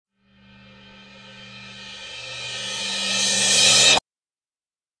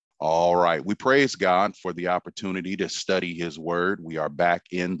right. We praise God for the opportunity to study his word. We are back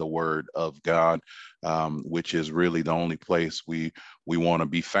in the word of God, which is really the only place we want to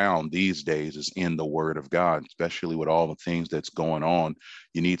be found these days, is in the word of God, especially with all the things that's going on.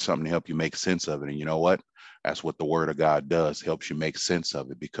 You need something to help you make sense of it. And you know what? That's what the word of God does, helps you make sense of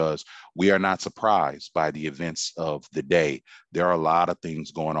it, because we are not surprised by the events of the day. There are a lot of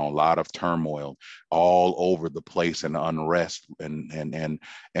things going on, a lot of turmoil all over the place, and unrest, and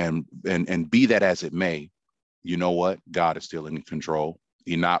be that as it may, you know what? God is still in control.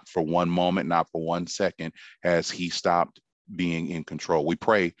 He, not for one moment, not for 1 second has he stopped being in control. We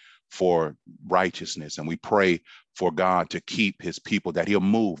pray for righteousness, and we pray for God to keep his people, that he'll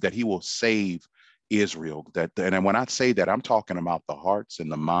move, that he will save Israel. And when I say that, I'm talking about the hearts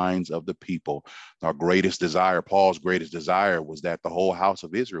and the minds of the people. Our greatest desire, Paul's greatest desire, was that the whole house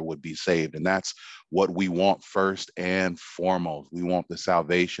of Israel would be saved. And that's what we want first and foremost. We want the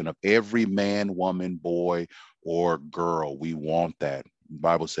salvation of every man, woman, boy, or girl. We want that. The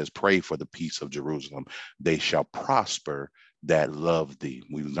Bible says, pray for the peace of Jerusalem. They shall prosper that love thee.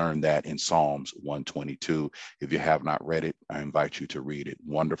 We learned that in Psalms 122. If you have not read it, I invite you to read it.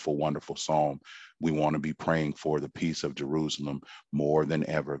 Wonderful, wonderful psalm. We want to be praying for the peace of Jerusalem more than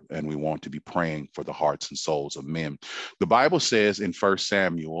ever, and we want to be praying for the hearts and souls of men. The Bible says in 1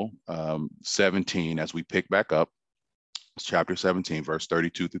 Samuel 17, as we pick back up, chapter 17, verse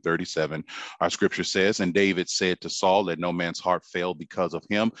 32 through 37, our scripture says, and David said to Saul, let no man's heart fail because of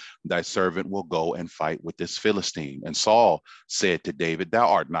him. Thy servant will go and fight with this Philistine. And Saul said to David, thou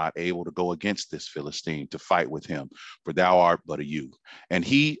art not able to go against this Philistine to fight with him, for thou art but a youth, and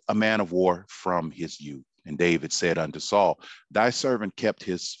he a man of war from his youth. And David said unto Saul, thy servant kept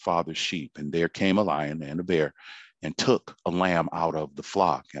his father's sheep, and there came a lion and a bear, and took a lamb out of the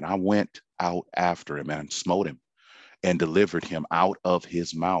flock. And I went out after him and smote him, and delivered him out of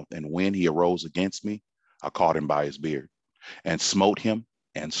his mouth. And when he arose against me, I caught him by his beard, and smote him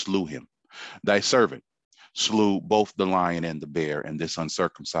and slew him. Thy servant slew both the lion and the bear, and this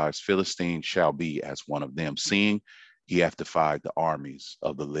uncircumcised Philistine shall be as one of them, seeing he hath defied the armies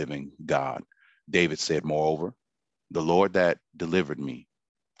of the living God. David said, moreover, the Lord that delivered me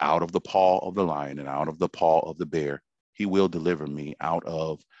out of the paw of the lion and out of the paw of the bear, he will deliver me out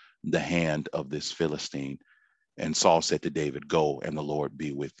of the hand of this Philistine. And Saul said to David, go, and the Lord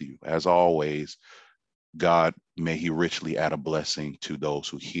be with you. As always, God, may he richly add a blessing to those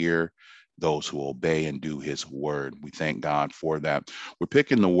who hear, those who obey and do his word. We thank God for that. We're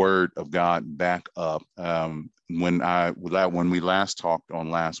picking the word of God back up. When we last talked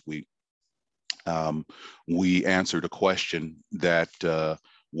on last week, we answered a question that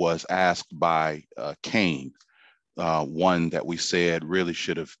was asked by Cain. One that we said really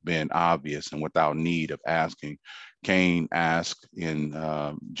should have been obvious and without need of asking. Cain asked in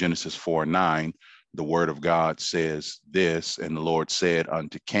Genesis 4:9, the word of God says this, and the Lord said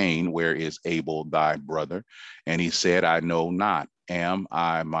unto Cain, where is Abel thy brother? And he said, I know not. Am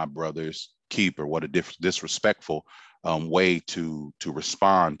I my brother's keeper? What a disrespectful way to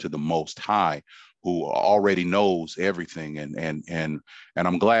respond to the Most High, who already knows everything. And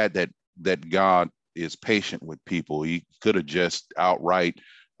I'm glad that God is patient with people. He could have just outright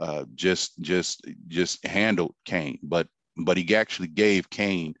just handled Cain, but he actually gave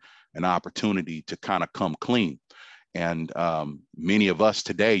Cain an opportunity to kind of come clean. And many of us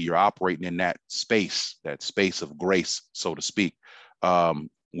today, you're operating in that space of grace, so to speak,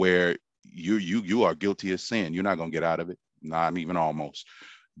 where you are guilty of sin. You're not going to get out of it, not even almost.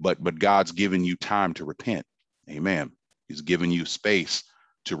 But God's given you time to repent. Amen. He's given you space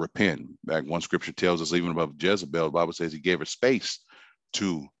to repent. Back one scripture tells us, even about Jezebel, the Bible says he gave her space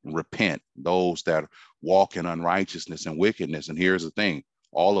to repent. Those that walk in unrighteousness and wickedness. And here's the thing,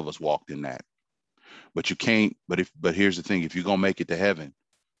 all of us walked in that. But you can't, but here's the thing, if you're gonna make it to heaven,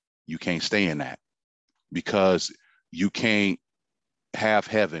 you can't stay in that, because you can't have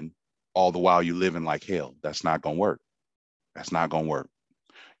heaven all the while you living like hell. That's not gonna work. That's not gonna work.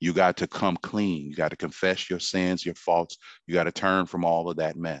 You got to come clean. You got to confess your sins, your faults. You got to turn from all of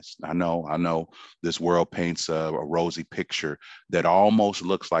that mess. I know this world paints a rosy picture that almost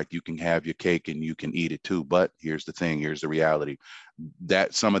looks like you can have your cake and you can eat it too. But here's the thing, here's the reality,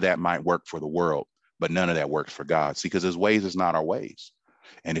 that some of that might work for the world, but none of that works for God. See, because his ways is not our ways,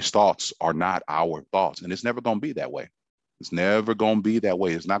 and his thoughts are not our thoughts. And it's never going to be that way. It's never going to be that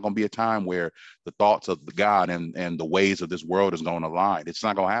way. It's not going to be a time where the thoughts of the God and the ways of this world is going to align. It's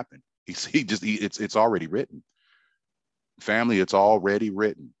not going to happen. It's already written. Family, it's already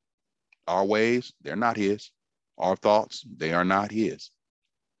written. Our ways, they're not his. Our thoughts, they are not his.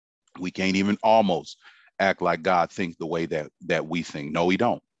 We can't even almost act like God thinks the way that we think. No, we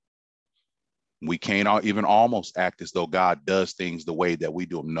don't. We can't even almost act as though God does things the way that we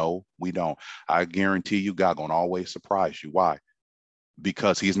do them. No, we don't. I guarantee you, God gonna always surprise you. Why?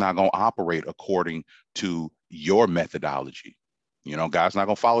 Because he's not gonna operate according to your methodology. You know, God's not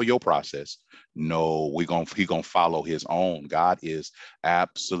gonna follow your process. No, he gonna follow his own. God is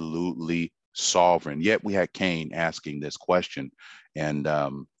absolutely sovereign. Yet we had Cain asking this question, and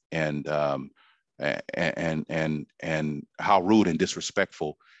and um, and how rude and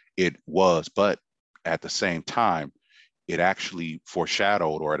disrespectful it was. But at the same time, it actually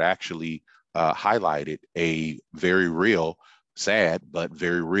foreshadowed, or it actually highlighted a very real, sad but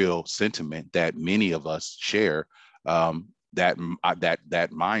very real sentiment that many of us share. That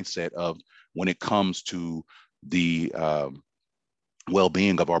mindset of, when it comes to the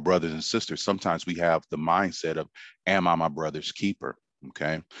well-being of our brothers and sisters, sometimes we have the mindset of, am I my brother's keeper?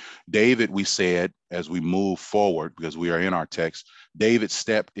 Okay. David, we said, as we move forward, because we are in our text, David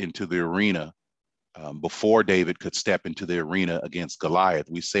stepped into the arena. Before David could step into the arena against Goliath,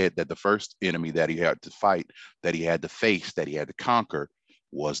 we said that the first enemy that he had to fight, that he had to face, that he had to conquer,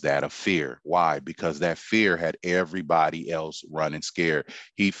 was that of fear. Why? Because that fear had everybody else running scared.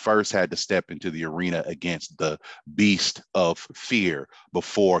 He first had to step into the arena against the beast of fear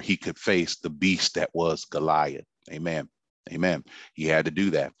before he could face the beast that was Goliath. Amen. Amen. He had to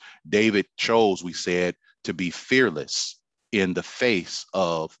do that. David chose, we said, to be fearless in the face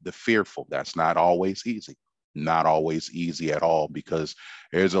of the fearful. That's not always easy. Not always easy at all, because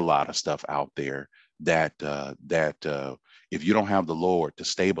there's a lot of stuff out there that if you don't have the Lord to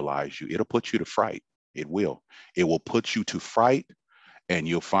stabilize you, it'll put you to fright. It will. It will put you to fright, and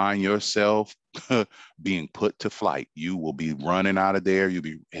you'll find yourself being put to flight. You will be running out of there. You'll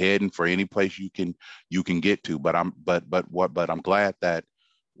be heading for any place you can get to. But I'm glad that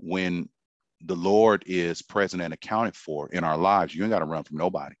when the Lord is present and accounted for in our lives, you ain't got to run from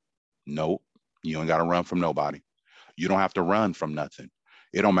nobody. Nope. You ain't got to run from nobody. You don't have to run from nothing.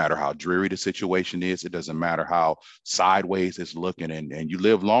 It don't matter how dreary the situation is. It doesn't matter how sideways it's looking. And you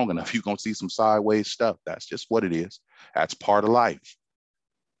live long enough, you're going to see some sideways stuff. That's just what it is. That's part of life.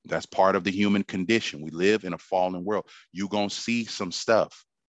 That's part of the human condition. We live in a fallen world. You're going to see some stuff.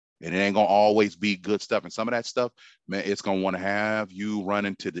 And it ain't gonna always be good stuff. And some of that stuff, man, it's gonna want to have you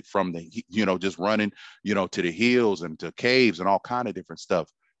running just running, to the hills and to caves and all kind of different stuff.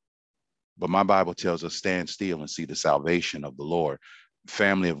 But my Bible tells us, stand still and see the salvation of the Lord.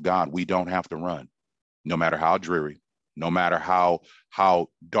 Family of God, we don't have to run, no matter how dreary, no matter how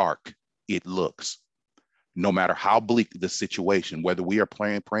dark it looks, no matter how bleak the situation, whether we are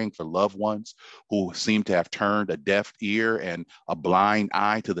praying for loved ones who seem to have turned a deaf ear and a blind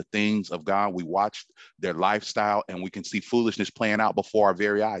eye to the things of God. We watch their lifestyle and we can see foolishness playing out before our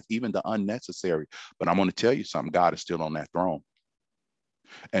very eyes, even the unnecessary. But I'm going to tell you something, God is still on that throne.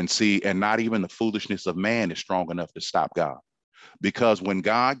 And not even the foolishness of man is strong enough to stop God. Because when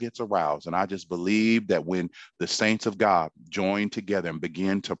God gets aroused, and I just believe that when the saints of God join together and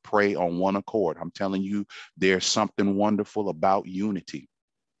begin to pray on one accord, I'm telling you, there's something wonderful about unity.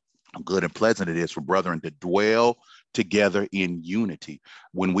 How good and pleasant it is for brethren to dwell together in unity.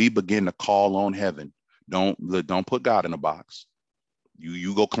 When we begin to call on heaven, don't put God in a box.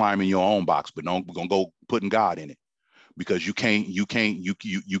 You go climb in your own box, but don't go putting God in it, because you can't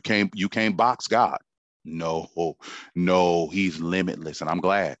box God. No, he's limitless. And I'm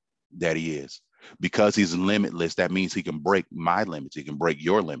glad that he is. Because he's limitless, that means he can break my limits. He can break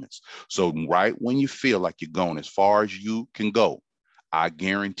your limits. So right when you feel like you're going as far as you can go, I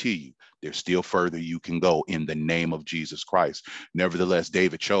guarantee you there's still further you can go in the name of Jesus Christ. Nevertheless,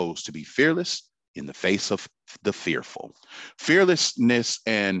 David chose to be fearless in the face of the fearful. Fearlessness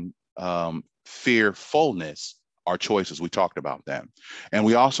and fearfulness are choices. We talked about that. And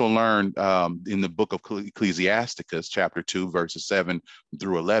we also learned in the book of Ecclesiasticus, chapter 2, verses 7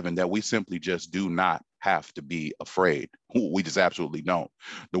 through 11, that we simply just do not have to be afraid. We just absolutely don't.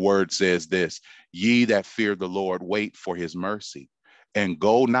 The word says this: ye that fear the Lord, wait for his mercy, and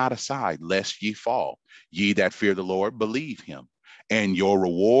go not aside lest ye fall. Ye that fear the Lord, believe him, and your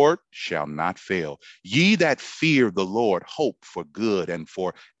reward shall not fail. Ye that fear the Lord, hope for good and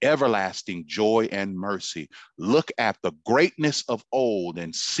for everlasting joy and mercy. Look at the greatness of old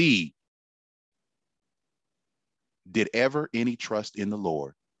and see, did ever any trust in the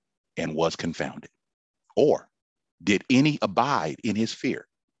Lord and was confounded? Or did any abide in his fear,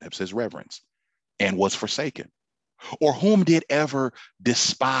 that's his reverence, and was forsaken? Or whom did ever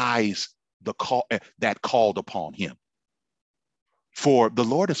despise the call that called upon him? For the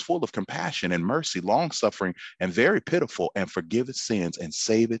Lord is full of compassion and mercy, long suffering, and very pitiful, and forgiveth sins and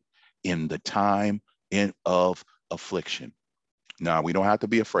saveth in the time of affliction. Now, we don't have to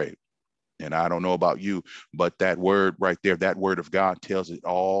be afraid. And I don't know about you, but that word right there, that word of God tells it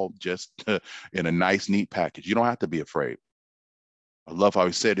all just in a nice, neat package. You don't have to be afraid. I love how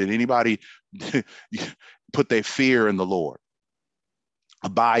he said it. Anybody put their fear in the Lord,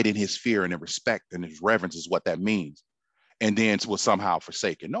 abide in his fear and in respect and his reverence is what that means. And then was somehow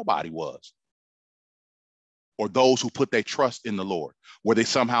forsaken. Nobody was. Or those who put their trust in the Lord, were they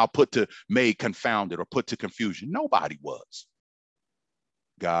somehow made confounded or put to confusion? Nobody was.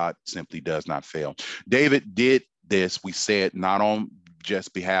 God simply does not fail. David did this, we said, not on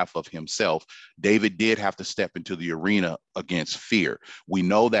just behalf of himself. David did have to step into the arena against fear. We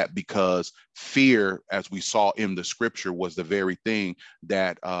know that because fear, as we saw in the scripture, was the very thing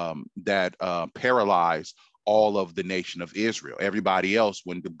that paralyzed all of the nation of Israel. Everybody else,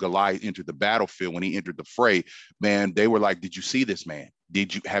 when Goliath entered the battlefield, when he entered the fray, man, they were like, did you see this man?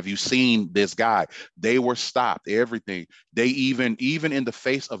 Have you seen this guy? They were stopped, everything. They even in the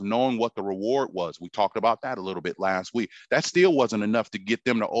face of knowing what the reward was, we talked about that a little bit last week, that still wasn't enough to get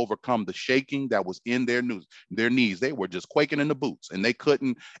them to overcome the shaking that was in their knees. They were just quaking in the boots, and they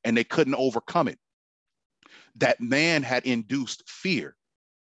couldn't overcome it. That man had induced fear.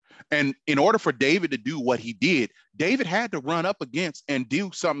 And in order for David to do what he did, David had to run up against and do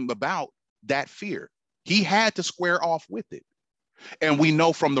something about that fear. He had to square off with it. And we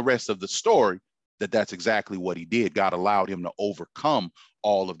know from the rest of the story that that's exactly what he did. God allowed him to overcome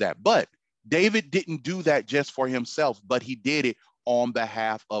all of that. But David didn't do that just for himself, but he did it on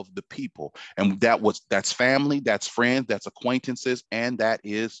behalf of the people. And that's family, that's friends, that's acquaintances, and that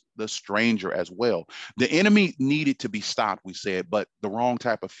is the stranger as well. The enemy needed to be stopped, we said, but the wrong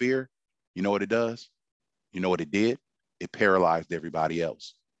type of fear, you know what it does? You know what it did? It paralyzed everybody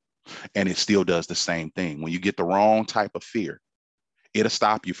else. And it still does the same thing. When you get the wrong type of fear, it'll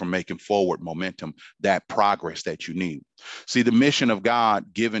stop you from making forward momentum, that progress that you need. See, the mission of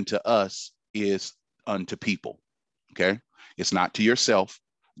God given to us is unto people. Okay. It's not to yourself.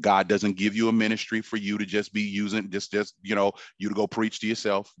 God doesn't give you a ministry for you to just be using you to go preach to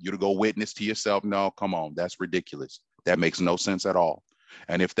yourself, you to go witness to yourself. No, come on. That's ridiculous. That makes no sense at all.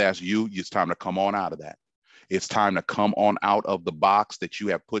 And if that's you, it's time to come on out of that. It's time to come on out of the box that you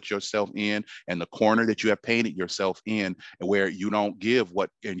have put yourself in and the corner that you have painted yourself in, where you don't give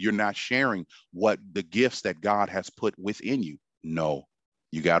and you're not sharing what the gifts that God has put within you. No,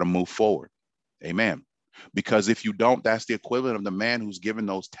 you got to move forward. Amen. Because if you don't, that's the equivalent of the man who's given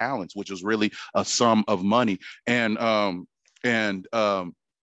those talents, which is really a sum of money. And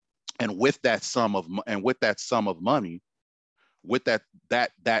with that sum of money, with that sum of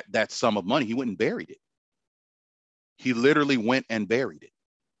money, he went and buried it. He literally went and buried it.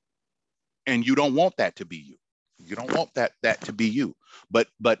 And you don't want that to be you. You don't want that to be you. But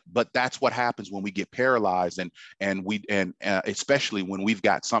that's what happens when we get paralyzed and especially when we've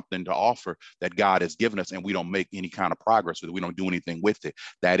got something to offer that God has given us and we don't make any kind of progress with it. We don't do anything with it.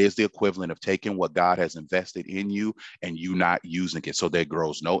 That is the equivalent of taking what God has invested in you and you not using it. So there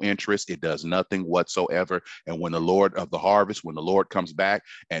grows no interest. It does nothing whatsoever. And when the Lord of the harvest, when the Lord comes back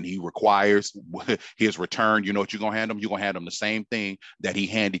and he requires his return, you know what you're going to hand him? You're going to hand him the same thing that he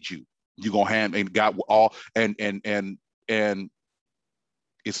handed you. You're going to hand and God all and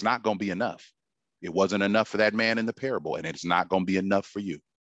it's not going to be enough. It wasn't enough for that man in the parable, and it's not going to be enough for you.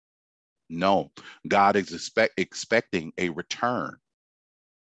 No, God is expecting a return.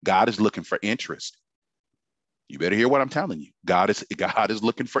 God is looking for interest. You better hear what I'm telling you. God is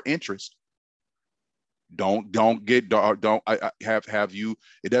looking for interest. Don't have you.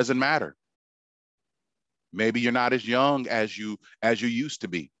 It doesn't matter. Maybe you're not as young as you used to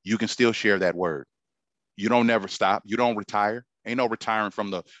be. You can still share that word. You don't never stop. You don't retire. Ain't no retiring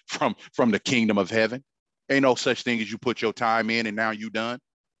from the kingdom of heaven. Ain't no such thing as you put your time in and now you done. I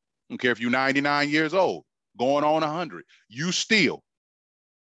don't care if you're 99 years old, going on 100. You still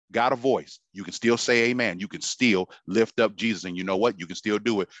got a voice. You can still say amen. You can still lift up Jesus. And you know what? You can still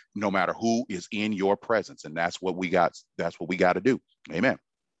do it no matter who is in your presence. And that's what we got. That's what we got to do. Amen.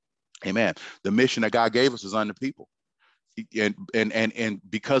 Amen. The mission that God gave us is unto people. And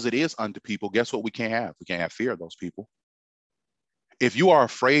because it is unto people, guess what we can't have? We can't have fear of those people. If you are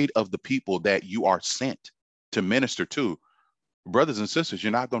afraid of the people that you are sent to minister to, brothers and sisters,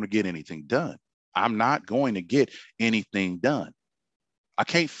 you're not going to get anything done. I'm not going to get anything done. I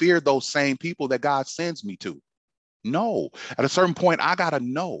can't fear those same people that God sends me to. No, at a certain point, I got to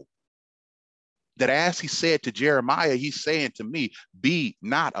know that as he said to Jeremiah, he's saying to me, be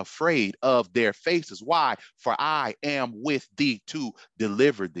not afraid of their faces. Why? For I am with thee to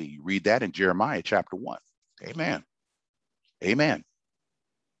deliver thee. Read that in Jeremiah chapter 1. Amen. Amen.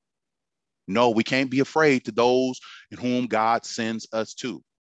 No, we can't be afraid to those in whom God sends us to.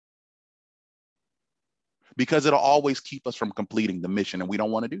 because it'll always keep us from completing the mission, and we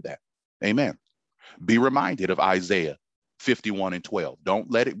don't want to do that. Amen. Be reminded of Isaiah 51:12.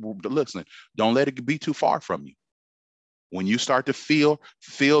 Don't let it, listen, don't let it be too far from you. When you start to feel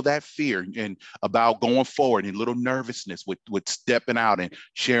that fear and about going forward and little nervousness with stepping out and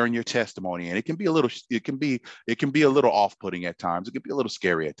sharing your testimony, and it can be a little off-putting at times. It can be a little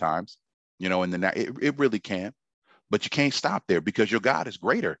scary at times, and then it really can. But you can't stop there, because your God is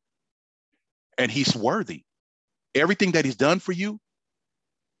greater and he's worthy. Everything that he's done for you,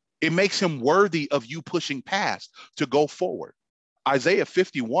 it makes him worthy of you pushing past to go forward. Isaiah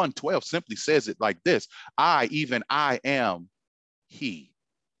 51:12 simply says it like this: even I am he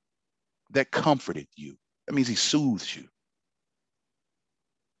that comforted you. That means he soothes you.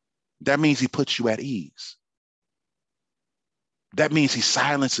 That means he puts you at ease. That means he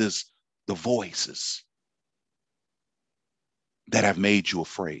silences the voices that have made you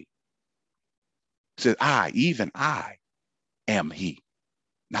afraid. He says, even I am he,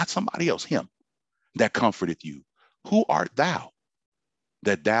 not somebody else, him that comforteth you. Who art thou,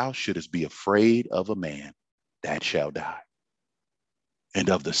 that thou shouldest be afraid of a man that shall die, and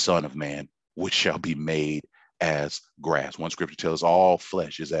of the Son of Man, which shall be made as grass? One scripture tells us all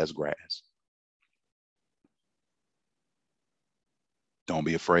flesh is as grass. Don't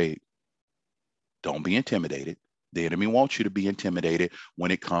be afraid. Don't be intimidated. The enemy wants you to be intimidated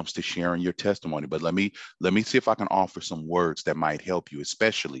when it comes to sharing your testimony. But let me see if I can offer some words that might help you,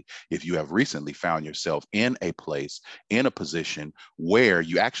 especially if you have recently found yourself in a place, in a position where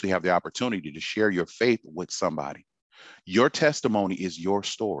you actually have the opportunity to share your faith with somebody. Your testimony is your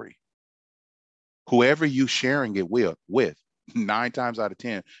story. Whoever you sharing it with 9 times out of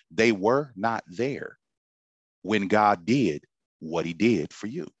 10, they were not there when God did what he did for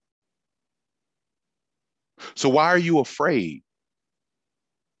you. So why are you afraid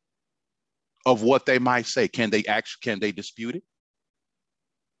of what they might say? Can they dispute it?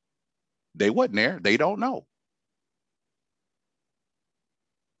 They wasn't there. They don't know.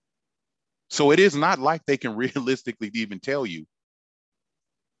 So it is not like they can realistically even tell you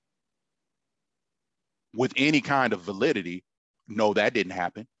with any kind of validity, no, that didn't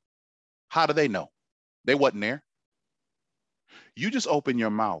happen. How do they know? They wasn't there. You just open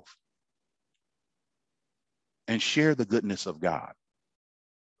your mouth and share the goodness of God.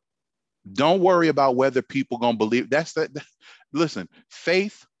 Don't worry about whether people gonna believe. Listen,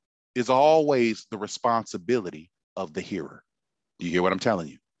 faith is always the responsibility of the hearer. Do you hear what I'm telling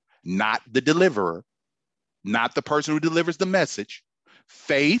you? Not the deliverer, not the person who delivers the message.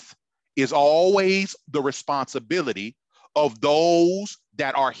 Faith is always the responsibility of those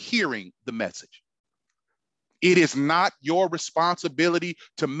that are hearing the message. It is not your responsibility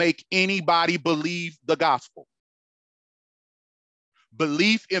to make anybody believe the gospel.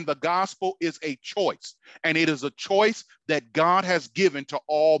 Belief in the gospel is a choice, and it is a choice that God has given to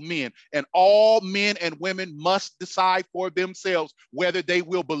all men, and all men and women must decide for themselves whether they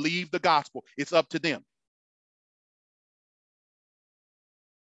will believe the gospel. It's up to them.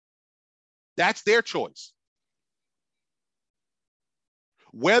 That's their choice.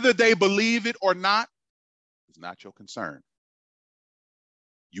 Whether they believe it or not is not your concern.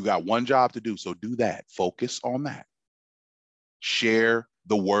 You got one job to do, so do that. Focus on that. Share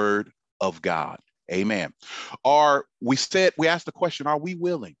the word of God. Amen. We asked the question, are we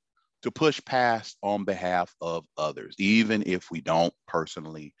willing to push past on behalf of others, even if we don't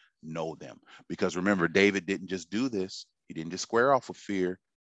personally know them? Because remember, David didn't just do this. He didn't just square off with fear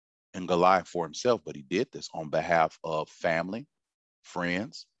and Goliath for himself, but he did this on behalf of family,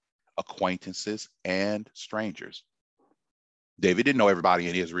 friends, acquaintances, and strangers. David didn't know everybody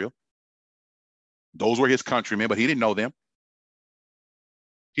in Israel. Those were his countrymen, but he didn't know them.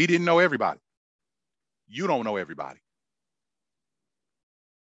 He didn't know everybody. You don't know everybody.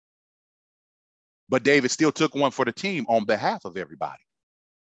 But David still took one for the team on behalf of everybody.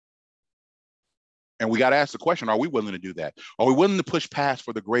 And we got to ask the question, are we willing to do that? Are we willing to push past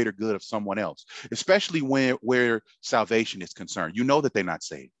for the greater good of someone else, especially where salvation is concerned? You know that they're not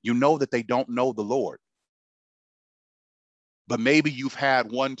saved. You know that they don't know the Lord. But maybe you've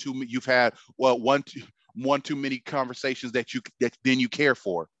had one too many conversations that then you care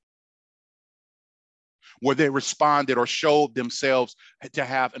for, where they responded or showed themselves to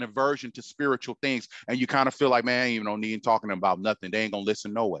have an aversion to spiritual things, and you kind of feel like, man, you don't need talking about nothing. They ain't gonna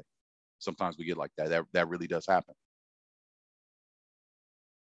listen no way. Sometimes we get like that. That really does happen.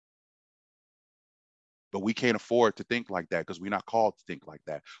 But we can't afford to think like that, because we're not called to think like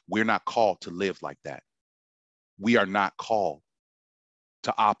that. We're not called to live like that. We are not called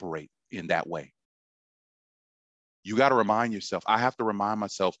to operate in that way. You got to remind yourself. I have to remind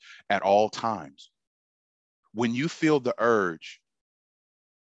myself at all times When you feel the urge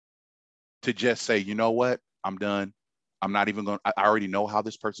to just say, you know what, I'm done. I'm not even going to, I already know how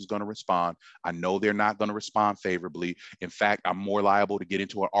this person's going to respond. I know they're not going to respond favorably. In fact, I'm more liable to get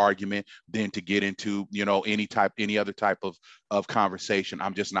into an argument than to get into, any other type of conversation.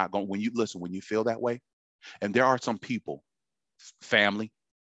 I'm just not going, when you feel that way, and there are some people, family,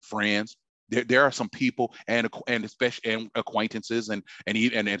 friends, there are some people and especially and acquaintances and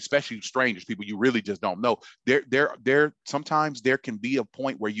especially strangers, people you really just don't know. There sometimes there can be a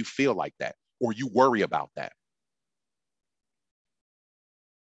point where you feel like that or you worry about that.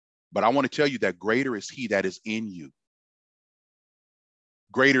 But I want to tell you that greater is he that is in you.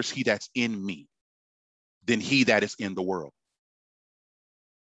 Greater is he that's in me than he that is in the world.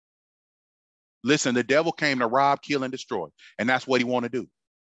 Listen, the devil came to rob, kill, and destroy, and that's what he want to do.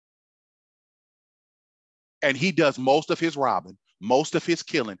 And he does most of his robbing, most of his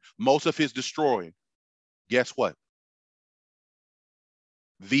killing, most of his destroying. Guess what?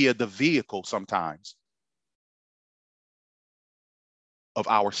 Via the vehicle sometimes of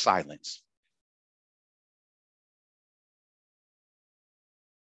our silence.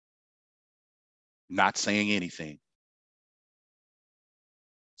 Not saying anything.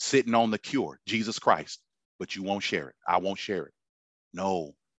 Sitting on the cure, Jesus Christ, but you won't share it. I won't share it.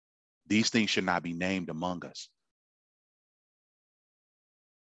 No, these things should not be named among us.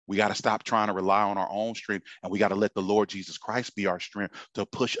 We got to stop trying to rely on our own strength, and we got to let the Lord Jesus Christ be our strength to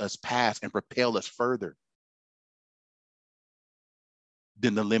push us past and propel us further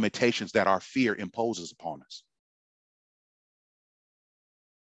than the limitations that our fear imposes upon us.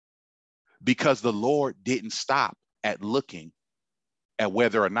 Because the Lord didn't stop at looking at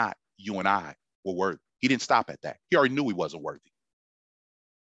whether or not you and I were worthy. He didn't stop at that. He already knew we wasn't worthy.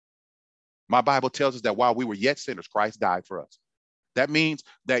 My Bible tells us that while we were yet sinners, Christ died for us. That means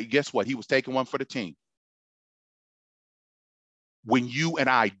that, guess what? He was taking one for the team. When you and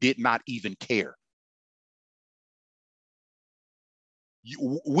I did not even care.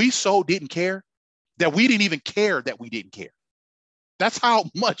 We so didn't care that we didn't even care that we didn't care. That's how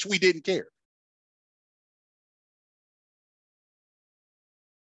much we didn't care.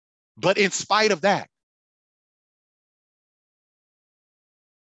 But in spite of that,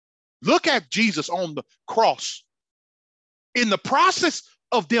 look at Jesus on the cross. In the process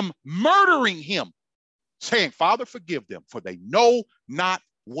of them murdering him, saying, Father, forgive them, for they know not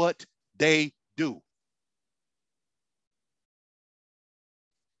what they do.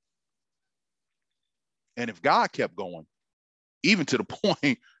 And if God kept going, even to the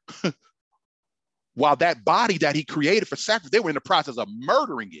point, while that body that he created for sacrifice, they were in the process of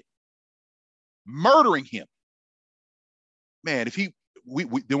murdering him. Man, if then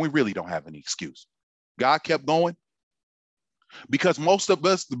we really don't have any excuse. God kept going because most of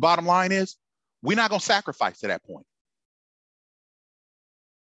us, the bottom line is, we're not going to sacrifice to that point.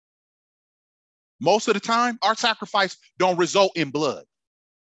 Most of the time, our sacrifice don't result in blood.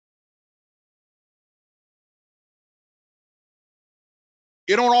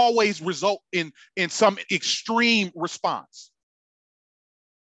 It don't always result in some extreme response.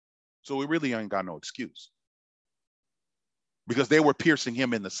 So we really ain't got no excuse. Because they were piercing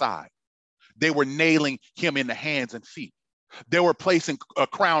him in the side. They were nailing him in the hands and feet. They were placing a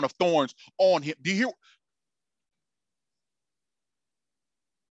crown of thorns on him. Do you hear?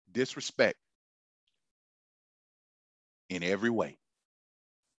 Disrespect in every way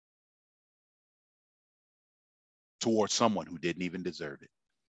towards someone who didn't even deserve it,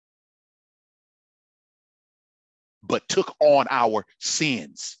 but took on our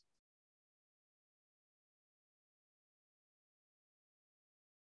sins.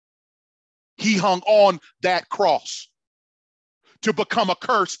 He hung on that cross to become a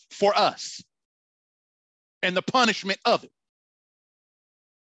curse for us and the punishment of it.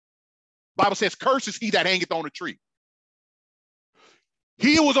 Bible says, "Cursed is he that hangeth on a tree."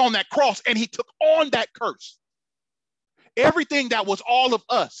 He was on that cross and he took on that curse. Everything that was all of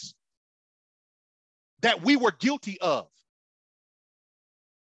us that we were guilty of,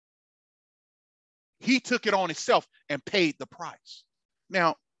 he took it on himself and paid the price.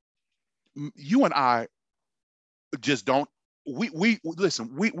 Now, you and I just don't, listen,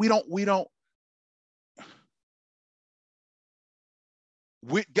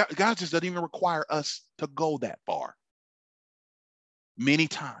 God just doesn't even require us to go that far. Many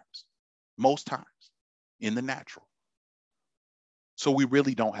times, most times in the natural. So we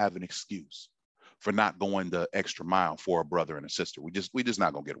really don't have an excuse for not going the extra mile for a brother and a sister. We just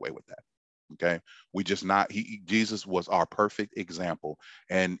not gonna get away with that. Okay, we just not. Jesus was our perfect example,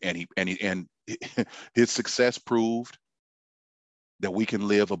 and his success proved that we can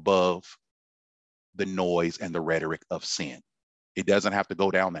live above the noise and the rhetoric of sin. It doesn't have to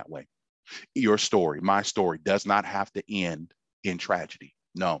go down that way. Your story, my story, does not have to end in tragedy.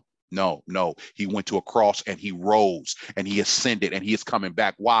 No, no, no. He went to a cross and he rose and he ascended and he is coming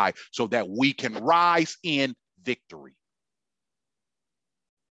back. Why? So that we can rise in victory.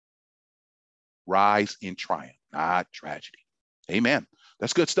 Rise in triumph, not tragedy. Amen.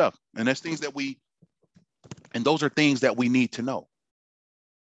 That's good stuff. And that's things that those are things that we need to know.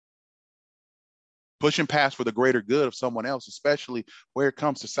 Pushing past for the greater good of someone else, especially where it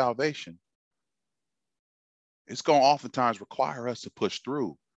comes to salvation, it's going to oftentimes require us to push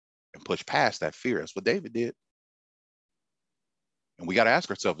through and push past that fear. That's what David did. And we got to ask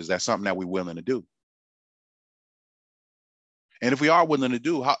ourselves, is that something that we're willing to do? And if we are willing to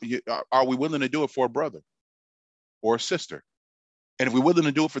do, are we willing to do it for a brother or a sister? And if we're willing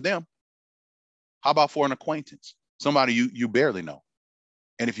to do it for them, how about for an acquaintance, somebody you barely know?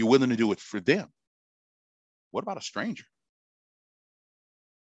 And if you're willing to do it for them, what about a stranger?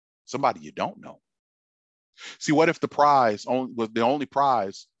 Somebody you don't know? See, what if the only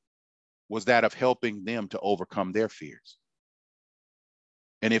prize was that of helping them to overcome their fears?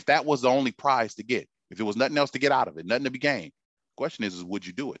 And if that was the only prize to get, if there was nothing else to get out of it, nothing to be gained, the question is would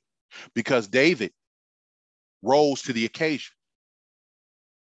you do it? Because David rose to the occasion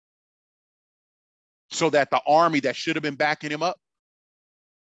so that the army that should have been backing him up,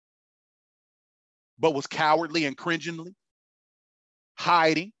 but was cowardly and cringingly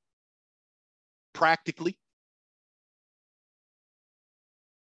hiding practically,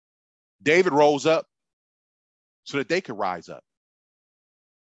 David rose up so that they could rise up.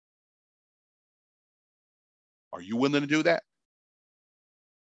 Are you willing to do that?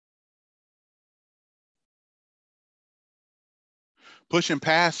 Pushing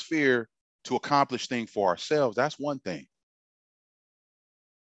past fear to accomplish things for ourselves, that's one thing.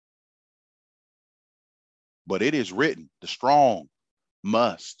 But it is written, the strong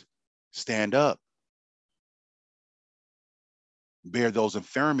must stand up, bear those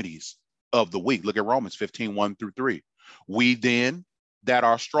infirmities of the weak. Look at Romans 15, 1-3. We then that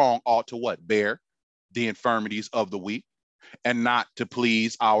are strong ought to what? Bear the infirmities of the weak and not to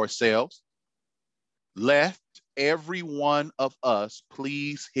please ourselves. Let every one of us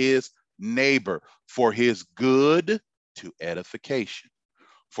please his neighbor for his good to edification.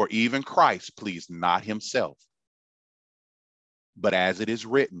 For even Christ pleased not himself, but as it is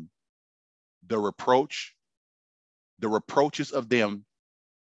written, the reproaches of them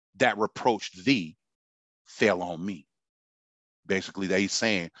that reproached thee fell on me. Basically, he's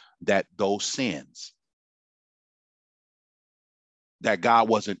saying that those sins that God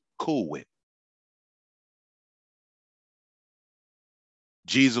wasn't cool with,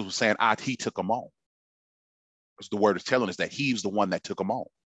 Jesus was saying, he took them on. Because the word is telling us that he's the one that took them on.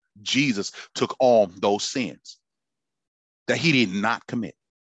 Jesus took on those sins that he did not commit.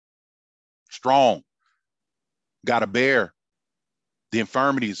 Strong, got to bear the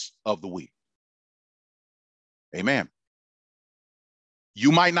infirmities of the weak. Amen.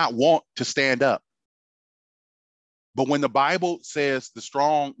 You might not want to stand up, but when the Bible says the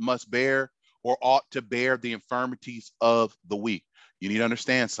strong must bear or ought to bear the infirmities of the weak, you need to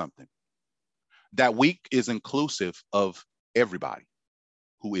understand something. That weak is inclusive of everybody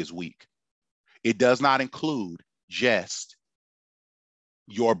who is weak. It does not include just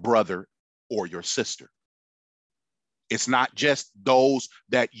your brother or your sister. It's not just those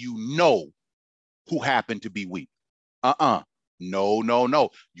that you know who happen to be weak. No.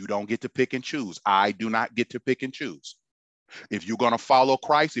 You don't get to pick and choose. I do not get to pick and choose. If you're going to follow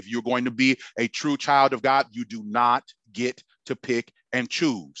Christ, if you're going to be a true child of God, you do not get to pick and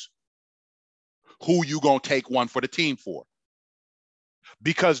choose who you going to take one for the team for.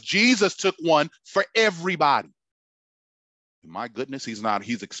 Because Jesus took one for everybody. My goodness, he's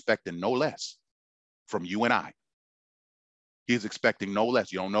expecting no less from you and I. He's expecting no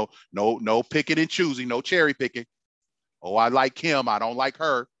less. You don't know, no picking and choosing, no cherry picking. Oh, I like him, I don't like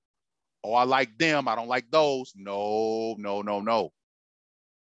her. Oh, I like them, I don't like those. No.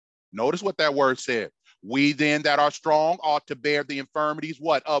 Notice what that word said. We then that are strong ought to bear the infirmities,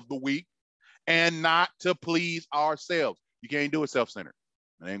 what? Of the weak, and not to please ourselves. You can't do it self-centered.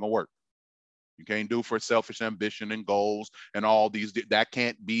 It ain't gonna work. You can't do for selfish ambition and goals and all these. That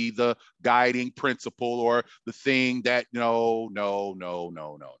can't be the guiding principle or the thing that, no.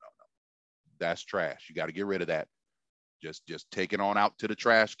 That's trash. You got to get rid of that. Just take it on out to the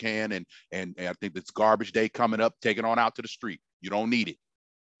trash can and I think it's garbage day coming up. Take it on out to the street. You don't need it.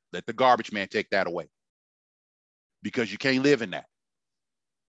 Let the garbage man take that away. Because you can't live in that.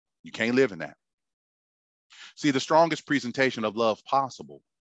 You can't live in that. See, the strongest presentation of love possible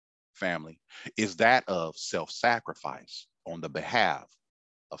family, is that of self-sacrifice on the behalf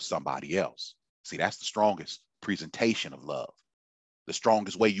of somebody else. See, that's the strongest presentation of love. The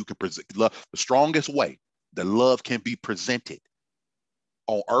strongest way you can present love, the strongest way that love can be presented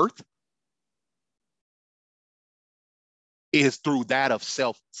on earth is through that of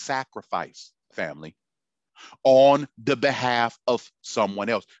self-sacrifice, family, on the behalf of someone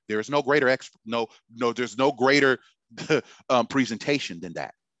else. There's no greater there's no greater presentation than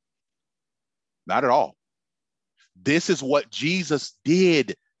that. Not at all. This is what Jesus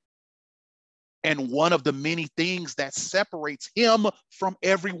did. And one of the many things that separates him from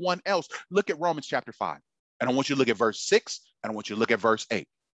everyone else. Look at Romans chapter 5. And I want you to look at verse 6, and I want you to look at verse 8.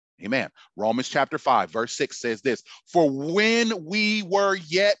 Amen. Romans chapter 5, verse 6 says this: for when we were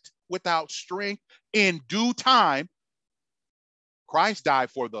yet without strength, in due time, Christ died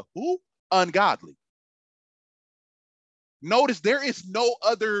for the who? Ungodly. Notice there is no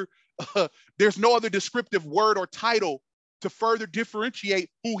other, there's no other descriptive word or title to further differentiate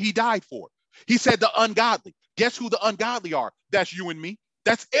who he died for. He said the ungodly. Guess who the ungodly are? That's you and me.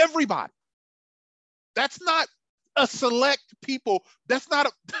 That's everybody. That's not a select people. That's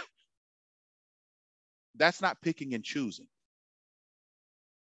not picking and choosing.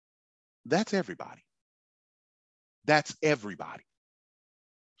 That's everybody. That's everybody.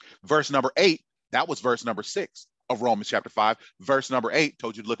 Verse number 8, that was verse number 6 of Romans chapter 5. Verse number 8,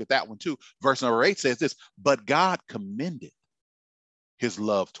 told you to look at that one too. Verse number 8 says this: but God commended his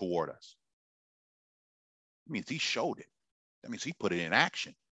love toward us. That means he showed it. That means he put it in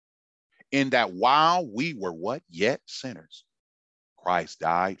action. In that while we were what? Yet sinners, Christ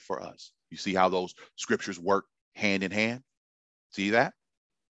died for us. You see how those scriptures work hand in hand? See that?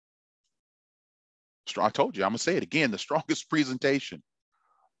 I told you, I'm going to say it again. The strongest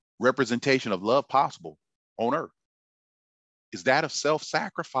representation of love possible on earth is that of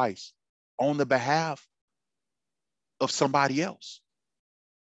self-sacrifice on the behalf of somebody else.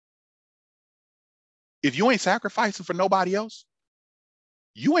 If you ain't sacrificing for nobody else,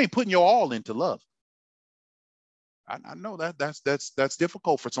 you ain't putting your all into love. I know that's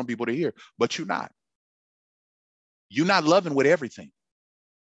difficult for some people to hear, but you're not. You're not loving with everything.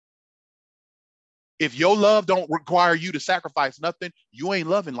 If your love don't require you to sacrifice nothing, you ain't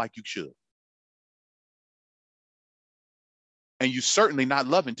loving like you should. And you certainly not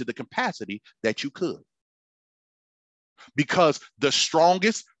loving to the capacity that you could. Because the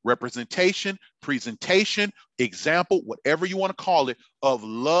strongest representation, presentation, example, whatever you want to call it, of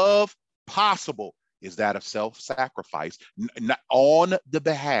love possible is that of self-sacrifice on the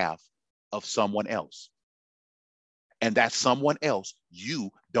behalf of someone else. And that someone else you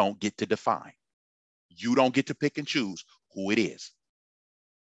don't get to define. You don't get to pick and choose who it is.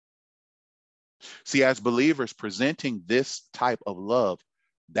 See, as believers presenting this type of love,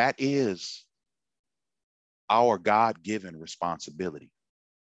 that is our God-given responsibility.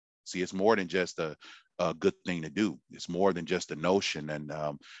 See, it's more than just a good thing to do. It's more than just a notion and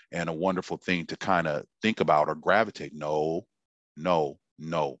a wonderful thing to kind of think about or gravitate. No, no,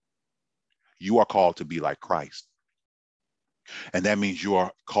 no. You are called to be like Christ. And that means you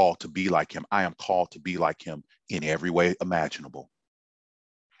are called to be like him. I am called to be like him in every way imaginable.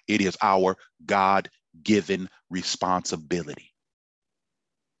 It is our God-given responsibility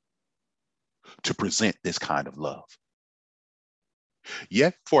to present this kind of love.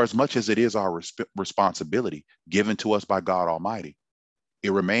 Yet, for as much as it is our responsibility given to us by God Almighty,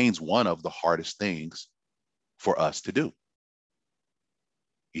 it remains one of the hardest things for us to do.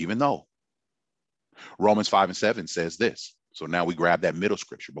 Even though Romans 5 and 7 says this. So now we grab that middle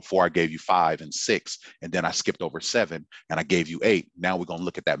scripture. Before I gave you 5 and 6, and then I skipped over 7 and I gave you 8. Now we're going to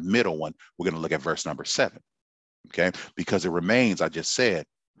look at that middle one. We're going to look at verse number 7. Okay, because it remains, I just said,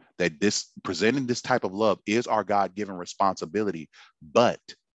 that presenting this type of love is our God-given responsibility, but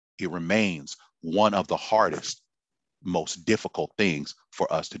it remains one of the hardest, most difficult things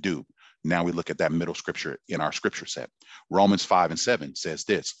for us to do. Now we look at that middle scripture in our scripture set. Romans 5 and 7 says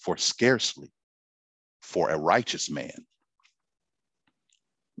this: for scarcely for a righteous man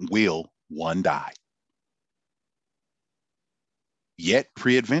will one die. Yet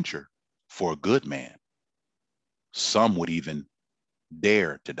peradventure for a good man, some would even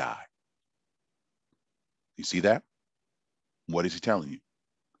dare to die. You see that? What is he telling you?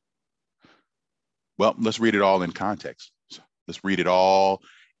 Well, let's read it all in context. Let's read it all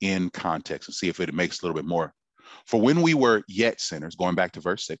in context and see if it makes a little bit more. For when we were yet sinners, going back to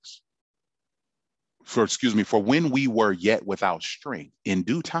verse 6, for when we were yet without strength, in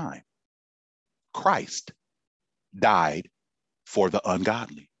due time, Christ died for the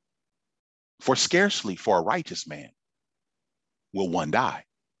ungodly. For scarcely for a righteous man will one die.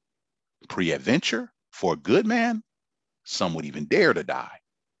 Pre-adventure, for a good man, some would even dare to die.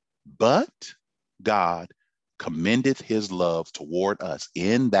 But God commendeth his love toward us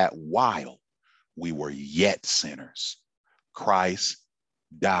in that while we were yet sinners, Christ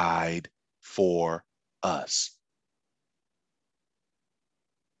died for us.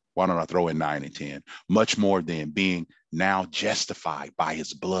 Why don't I throw in 9 and 10? Much more than being now justified by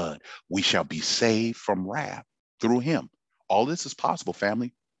his blood, we shall be saved from wrath through him. All this is possible,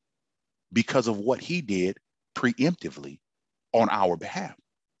 family, because of what he did preemptively on our behalf.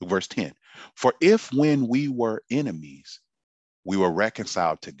 Verse 10, for if when we were enemies, we were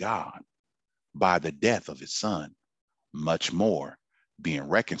reconciled to God by the death of his son, much more being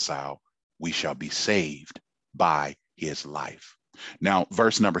reconciled, we shall be saved by his life. Now,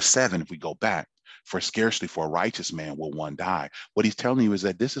 verse number 7, if we go back, for scarcely for a righteous man will one die. What he's telling you is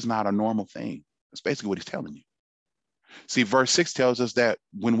that this is not a normal thing. That's basically what he's telling you. See, verse 6 tells us that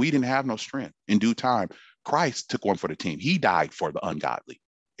when we didn't have no strength, in due time, Christ took one for the team. He died for the ungodly,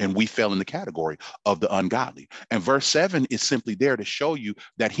 and we fell in the category of the ungodly. And verse 7 is simply there to show you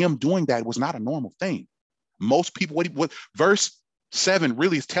that him doing that was not a normal thing. Most people, what verse 7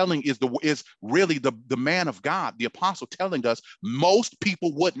 really is telling is really the man of God, the apostle, telling us most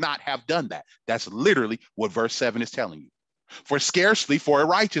people would not have done that. That's literally what verse 7 is telling you. For scarcely for a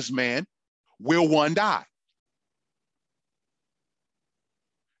righteous man will one die.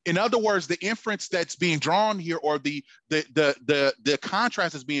 In other words, the inference that's being drawn here, or the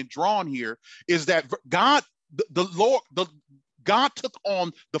contrast that's being drawn here, is that God, the Lord, God took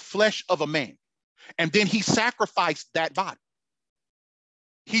on the flesh of a man, and then he sacrificed that body.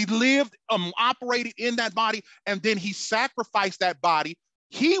 He lived, operated in that body, and then he sacrificed that body.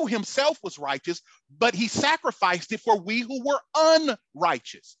 He himself was righteous, but he sacrificed it for we who were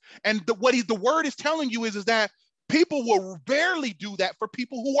unrighteous. And the word is telling you is that people will barely do that for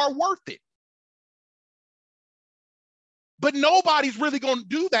people who are worth it. But nobody's really going to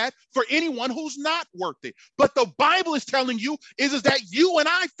do that for anyone who's not worth it. But the Bible is telling you is that you and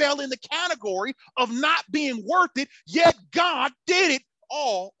I fell in the category of not being worth it, yet God did it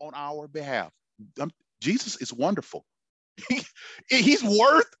all on our behalf. Jesus is wonderful. He's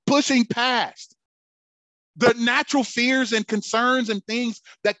worth pushing past the natural fears and concerns and things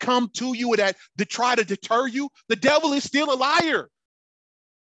that come to you that try to deter you. The devil is still a liar.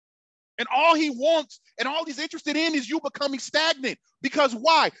 And all he wants and all he's interested in is you becoming stagnant. Because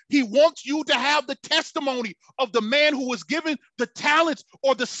why? He wants you to have the testimony of the man who was given the talents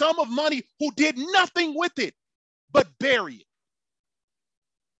or the sum of money who did nothing with it but bury it.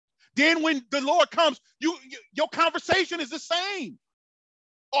 Then when the Lord comes, your conversation is the same.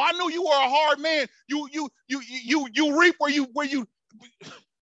 Oh, I knew you were a hard man. You reap where you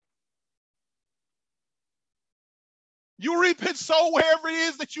reap and sow wherever it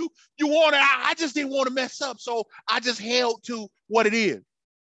is that you want. I just didn't want to mess up, so I just held to what it is.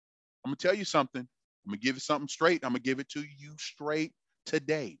 I'm gonna tell you something. I'm gonna give it something straight. I'm gonna give it to you straight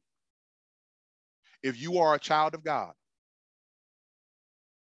today. If you are a child of God,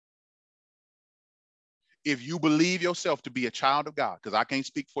 if you believe yourself to be a child of God, because I can't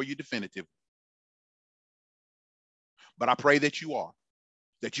speak for you definitively, but I pray that you are,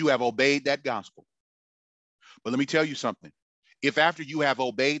 that you have obeyed that gospel. But let me tell you something. If after you have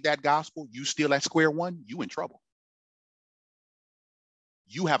obeyed that gospel, you still at square one, you in trouble.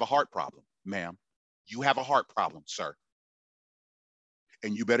 You have a heart problem, ma'am. You have a heart problem, sir.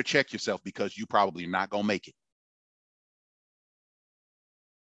 And you better check yourself, because you probably not going to make it.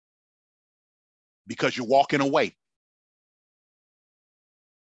 Because you're walking away.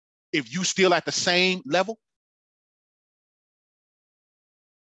 If you still at the same level,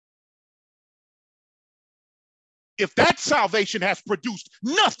 if that salvation has produced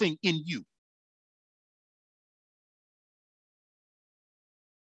nothing in you,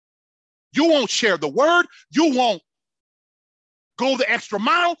 you won't share the word, you won't go the extra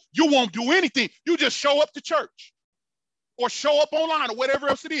mile, you won't do anything. You just show up to church or show up online or whatever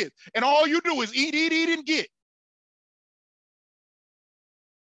else it is. And all you do is eat, and get.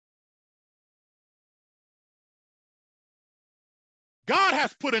 God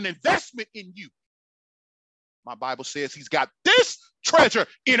has put an investment in you. My Bible says he's got this treasure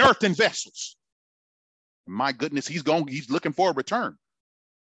in earthen vessels. My goodness, he's looking for a return.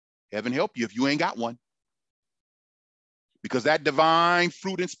 Heaven help you if you ain't got one. Because that divine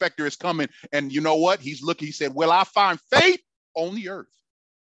fruit inspector is coming. And you know what? He's looking, he said, will I find faith on the earth?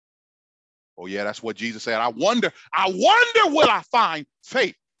 Oh yeah, that's what Jesus said. I wonder, will I find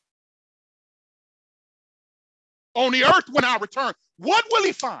faith on the earth when I return? What will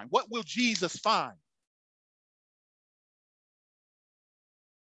he find? What will Jesus find?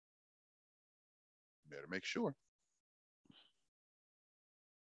 Make sure.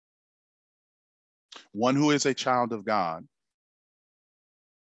 One who is a child of God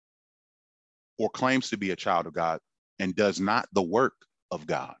or claims to be a child of God and does not the work of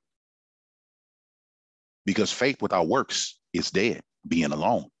God. Because faith without works is dead, being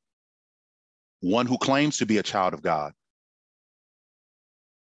alone. One who claims to be a child of God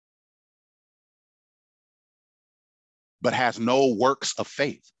but has no works of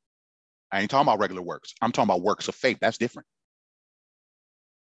faith. I ain't talking about regular works. I'm talking about works of faith. That's different.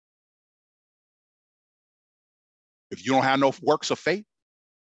 If you don't have no works of faith,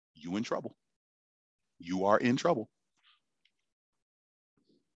 you in trouble. You are in trouble.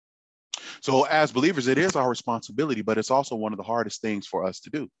 So as believers, it is our responsibility, but it's also one of the hardest things for us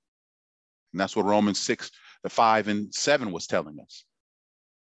to do. And that's what Romans 6:5-7 was telling us.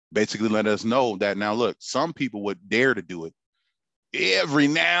 Basically let us know that now, look, some people would dare to do it every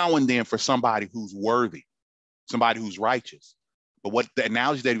now and then for somebody who's worthy, somebody who's righteous. But what the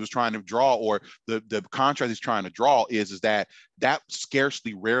analogy that he was trying to draw, or the contrast he's trying to draw, is that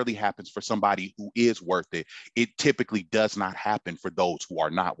scarcely rarely happens for somebody who is worth it. It typically does not happen for those who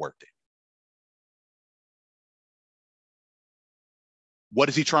are not worth it. What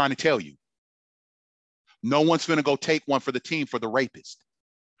is he trying to tell you? No one's going to go take one for the team for the rapist.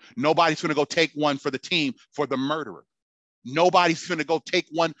 Nobody's going to go take one for the team for the murderer. Nobody's going to go take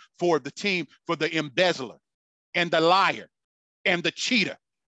one for the team for the embezzler and the liar and the cheater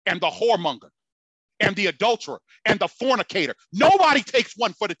and the whoremonger and the adulterer and the fornicator. Nobody takes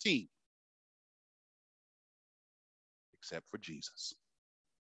one for the team except for Jesus.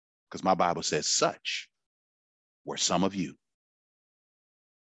 Because my Bible says such were some of you.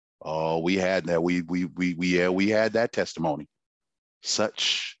 Oh, we had that. We had that testimony.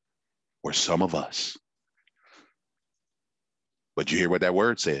 Such were some of us. But you hear what that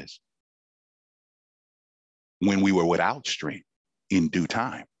word says. When we were without strength, in due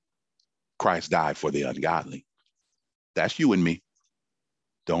time, Christ died for the ungodly. That's you and me.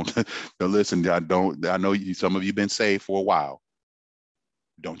 Don't listen. I know some of you been saved for a while.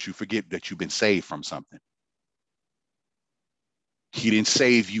 Don't you forget that you've been saved from something. He didn't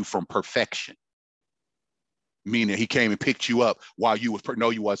save you from perfection, meaning he came and picked you up while you was, no,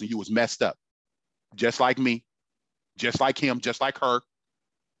 you wasn't. You was messed up, just like me, just like him, just like her,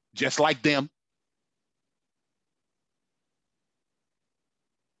 just like them.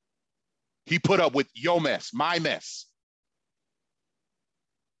 He put up with your mess, my mess.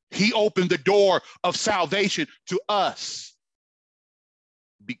 He opened the door of salvation to us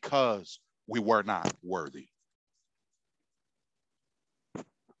because we were not worthy.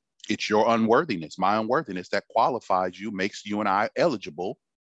 It's your unworthiness, my unworthiness, that qualifies you, makes you and I eligible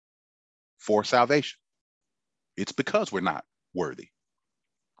for salvation. It's because we're not worthy.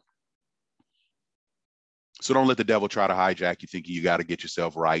 So don't let the devil try to hijack you thinking you got to get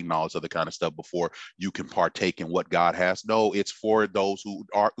yourself right and all this other kind of stuff before you can partake in what God has. No, it's for those who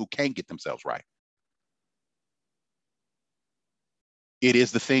can't get themselves right. It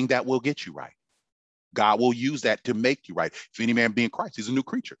is the thing that will get you right. God will use that to make you right. If any man be in Christ, he's a new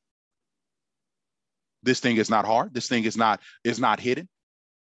creature. This thing is not hard. This thing is not hidden.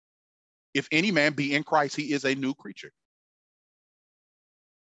 If any man be in Christ, he is a new creature.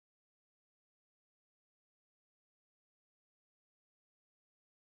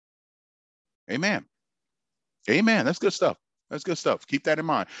 Amen. Amen. That's good stuff. That's good stuff. Keep that in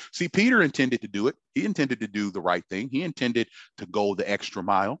mind. See, Peter intended to do it. He intended to do the right thing. He intended to go the extra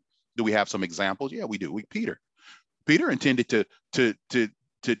mile. Do we have some examples? Yeah, we do. Peter intended to do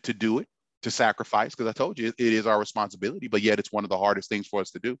it, to sacrifice, because I told you it is our responsibility, but yet it's one of the hardest things for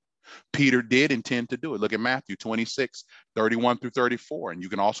us to do. Peter did intend to do it. Look at Matthew 26:31-34. And you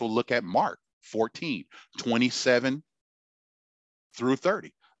can also look at Mark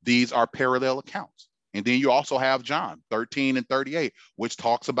 14:27-30. These are parallel accounts. And then you also have John 13:38, which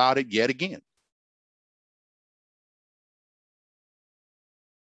talks about it yet again.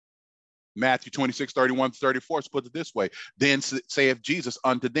 Matthew 26:31-34 puts it this way. Then saith Jesus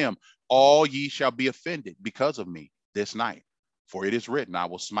unto them, all ye shall be offended because of me this night. For it is written, I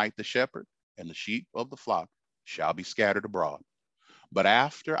will smite the shepherd, and the sheep of the flock shall be scattered abroad. But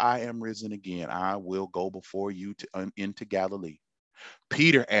after I am risen again, I will go before you into Galilee.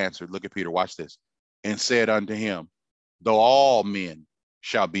 Peter answered, look at Peter, watch this, and said unto him, though all men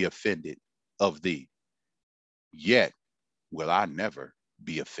shall be offended of thee, yet will I never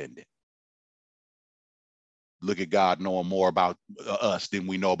be offended. Look at God knowing more about us than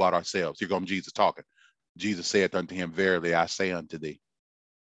we know about ourselves. Here comes Jesus talking. Jesus saith unto him, verily I say unto thee,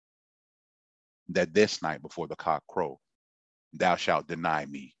 that this night before the cock crow, thou shalt deny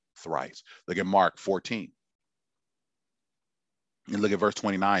me thrice. Look at Mark 14. And look at verse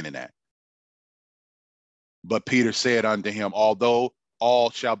 29 in that. But Peter said unto him, although all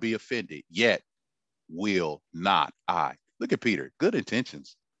shall be offended, yet will not I. Look at Peter, good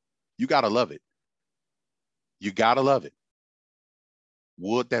intentions. You got to love it. You got to love it.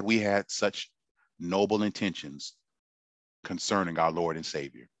 Would that we had such noble intentions concerning our Lord and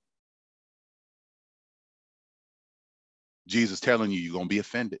Savior. Jesus telling you, you're going to be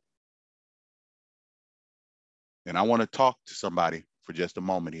offended. And I want to talk to somebody for just a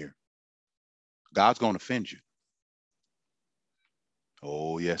moment here. God's going to offend you.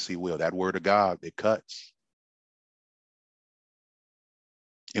 Oh, yes, he will. That word of God, it cuts.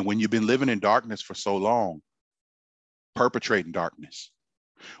 And when you've been living in darkness for so long, perpetrating darkness,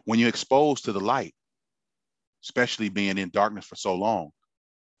 when you're exposed to the light, especially being in darkness for so long,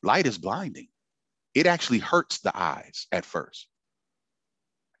 light is blinding. It actually hurts the eyes at first.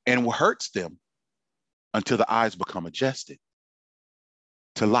 And what hurts them until the eyes become adjusted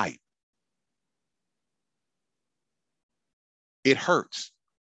to light. It hurts.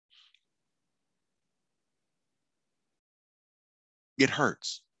 It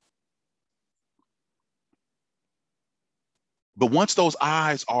hurts. But once those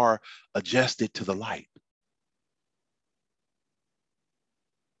eyes are adjusted to the light,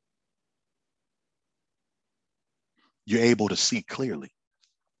 you're able to see clearly.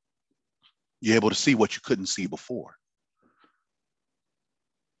 You're able to see what you couldn't see before.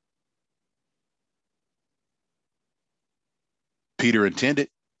 Peter intended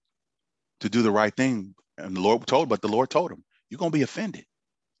to do the right thing, and the Lord told him, you're going to be offended.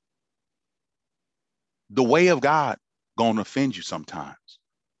 The way of God going to offend you sometimes.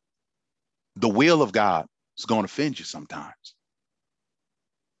 The will of God is going to offend you sometimes.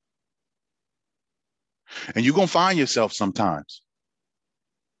 And you're going to find yourself sometimes,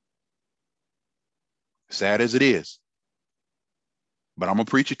 sad as it is, but I'm going to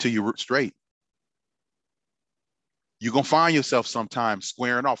preach it to you straight. You're going to find yourself sometimes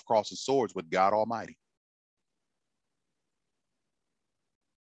squaring off, crossing swords with God Almighty.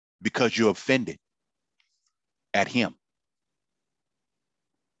 Because you're offended at him.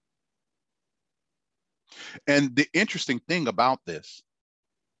 And the interesting thing about this,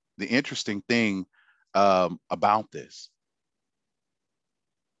 is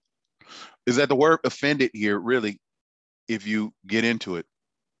that the word offended here really, if you get into it,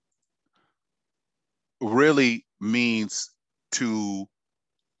 really means to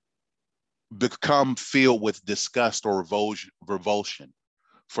become filled with disgust or revulsion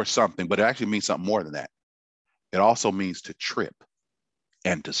for something, but it actually means something more than that. It also means to trip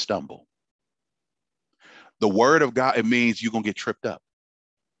and to stumble. The word of God, it means you're going to get tripped up.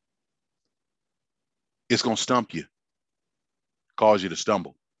 It's going to stump you, cause you to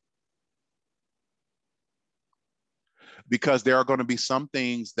stumble. Because there are going to be some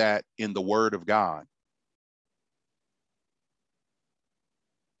things that in the word of God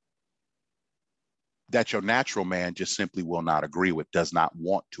that your natural man just simply will not agree with, does not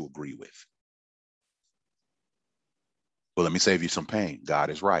want to agree with. But let me save you some pain. God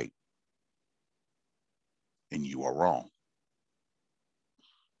is right, and you are wrong.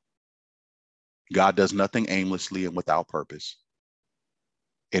 God does nothing aimlessly and without purpose.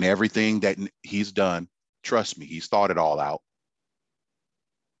 And everything that he's done, trust me, he's thought it all out.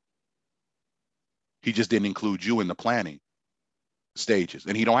 He just didn't include you in the planning stages,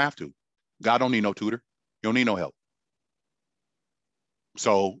 and he don't have to. God don't need no tutor. You don't need no help.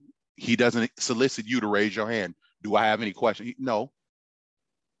 So he doesn't solicit you to raise your hand. Do I have any questions? No.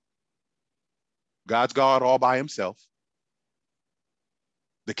 God's God all by himself.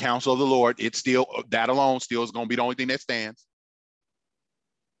 The counsel of the Lord, it's still, that alone still is going to be the only thing that stands.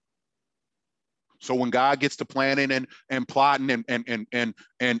 So when God gets to planning and plotting and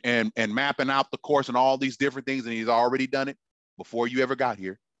mapping out the course and all these different things, and he's already done it before you ever got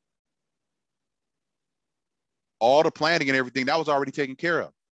here. All the planning and everything, that was already taken care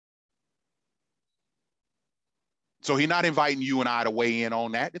of. So he's not inviting you and I to weigh in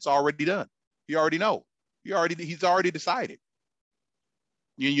on that. It's already done. You already know. He's already decided.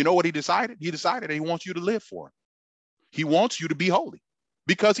 You know what he decided? He decided that he wants you to live for him. He wants you to be holy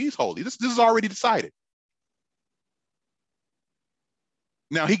because he's holy. This is already decided.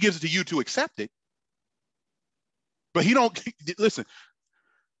 Now he gives it to you to accept it, but he don't, listen,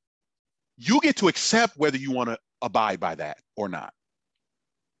 you get to accept whether you want to abide by that or not.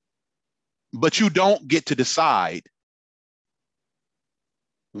 But you don't get to decide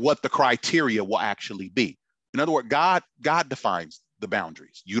what the criteria will actually be. In other words, God defines the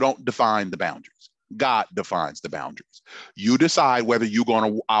boundaries. You don't define the boundaries. God defines the boundaries. You decide whether you're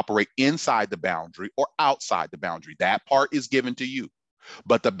going to operate inside the boundary or outside the boundary. That part is given to you.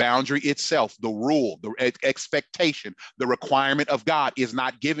 But the boundary itself, the rule, the expectation, the requirement of God is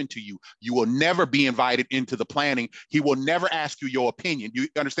not given to you. You will never be invited into the planning. He will never ask you your opinion. You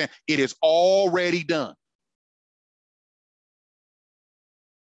understand? It is already done.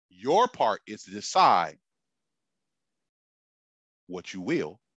 Your part is to decide what you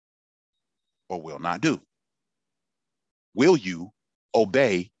will or will not do. Will you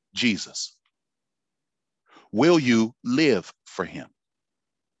obey Jesus? Will you live for him?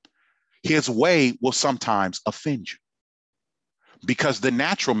 His way will sometimes offend you because the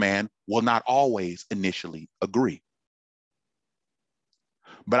natural man will not always initially agree.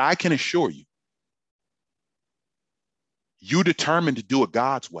 But I can assure you, you determined to do it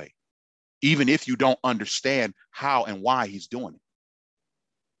God's way, even if you don't understand how and why he's doing it.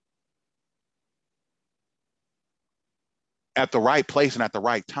 At the right place and at the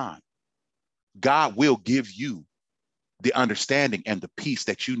right time, God will give you the understanding and the peace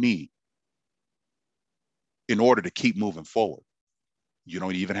that you need in order to keep moving forward. You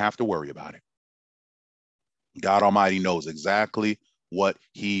don't even have to worry about it. God Almighty knows exactly what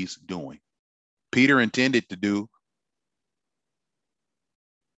he's doing. Peter intended to do.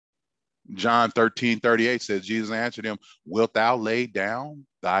 John 13:38 says, Jesus answered him, wilt thou lay down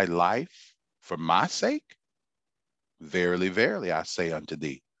thy life for my sake? Verily, verily, I say unto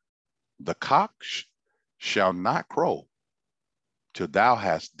thee, the cock shall not crow till thou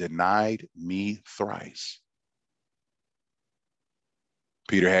hast denied me thrice.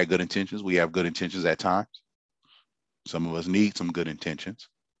 Peter had good intentions. We have good intentions at times. Some of us need some good intentions.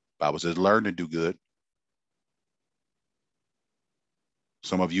 The Bible says, learn to do good.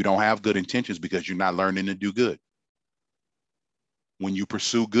 Some of you don't have good intentions because you're not learning to do good. When you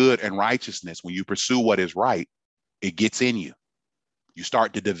pursue good and righteousness, when you pursue what is right, it gets in you. You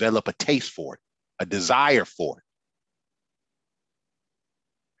start to develop a taste for it, a desire for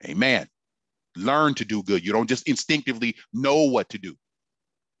it. Amen. Learn to do good. You don't just instinctively know what to do.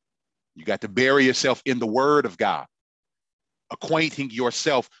 You got to bury yourself in the word of God, acquainting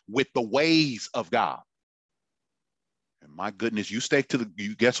yourself with the ways of God. And my goodness, you stay to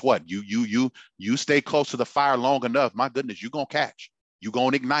you guess what? You stay close to the fire long enough, my goodness, you're going to catch. You're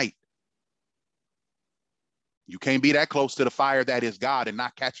going to ignite. You can't be that close to the fire that is God and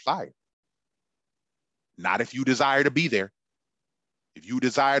not catch fire. Not if you desire to be there. If you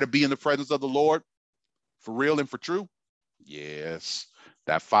desire to be in the presence of the Lord for real and for true, yes,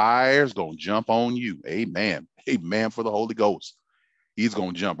 that fire is going to jump on you. Amen. Amen for the Holy Ghost. He's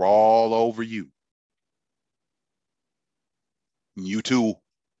going to jump all over you. You too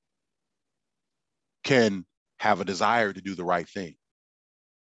can have a desire to do the right thing.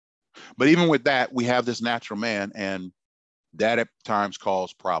 But even with that, we have this natural man, and that at times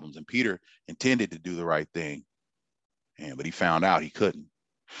caused problems. And Peter intended to do the right thing, but he found out he couldn't.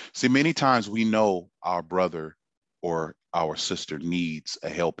 See, many times we know our brother or our sister needs a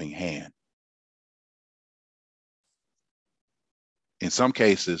helping hand. In some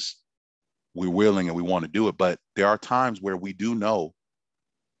cases, we're willing and we want to do it, but there are times where we do know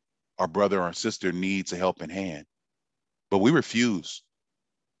our brother or sister needs a helping hand, but we refuse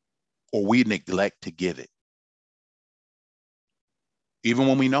or we neglect to give it, even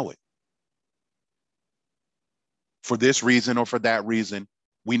when we know it. For this reason or for that reason,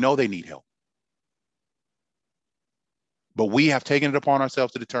 we know they need help. But we have taken it upon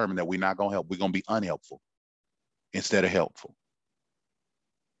ourselves to determine that we're not going to help. We're going to be unhelpful instead of helpful.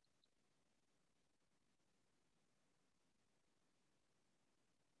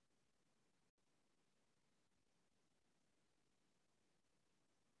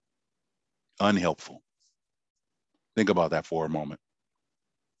 Unhelpful. Think about that for a moment.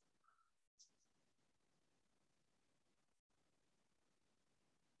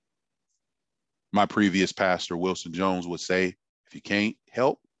 My previous pastor, Wilson Jones, would say, if you can't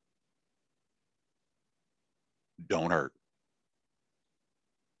help, don't hurt.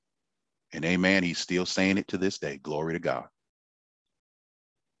 And amen, he's still saying it to this day. Glory to God.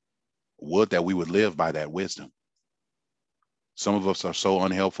 Would that we would live by that wisdom. Some of us are so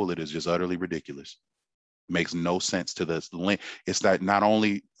unhelpful, it is just utterly ridiculous. It makes no sense to this. It's that not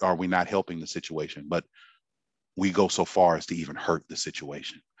only are we not helping the situation, but we go so far as to even hurt the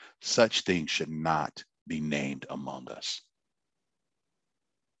situation. Such things should not be named among us.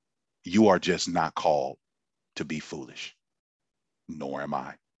 You are just not called to be foolish, nor am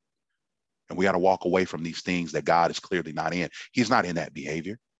I. And we got to walk away from these things that God is clearly not in. He's not in that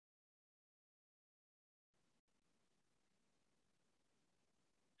behavior.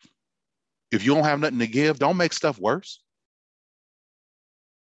 If you don't have nothing to give, don't make stuff worse.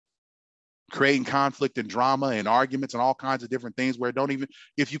 Creating conflict and drama and arguments and all kinds of different things where don't even,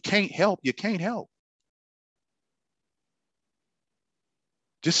 if you can't help, you can't help.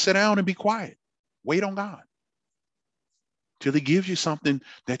 Just sit down and be quiet. Wait on God till he gives you something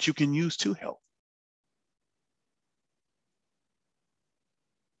that you can use to help.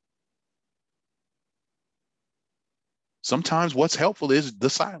 Sometimes what's helpful is the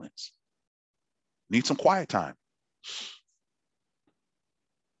silence. Need some quiet time.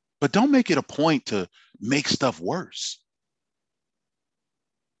 But don't make it a point to make stuff worse.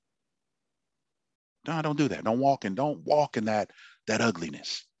 No, don't do that. Don't walk in that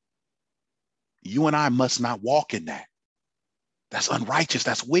ugliness. You and I must not walk in that. That's unrighteous.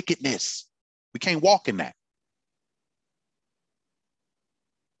 That's wickedness. We can't walk in that.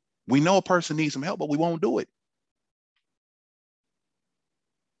 We know a person needs some help, but we won't do it.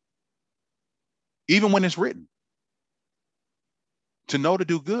 Even when it's written. To know to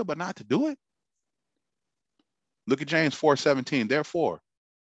do good, but not to do it. Look at James 4:17. Therefore,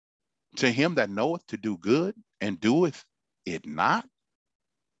 to him that knoweth to do good and doeth it not,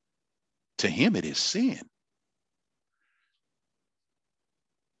 to him it is sin.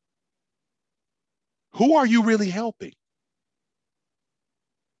 Who are you really helping?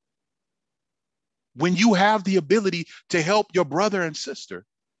 When you have the ability to help your brother and sister,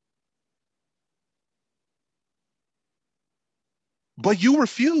 but you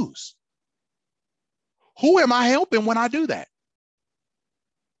refuse. Who am I helping when I do that?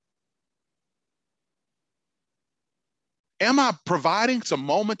 Am I providing some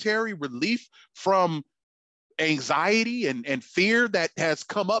momentary relief from anxiety and fear that has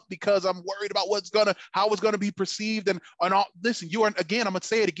come up because I'm worried about how it's gonna be perceived and all? Listen, you are, again, I'm gonna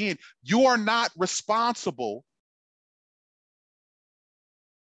say it again, you are not responsible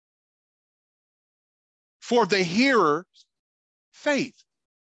for the hearer's faith.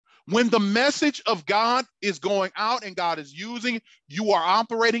 When the message of God is going out and God is using, you are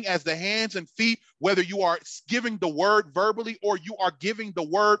operating as the hands and feet, whether you are giving the word verbally or you are giving the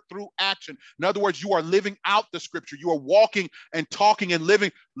word through action. In other words, you are living out the scripture. You are walking and talking and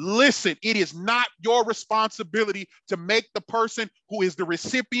living. Listen, it is not your responsibility to make the person who is the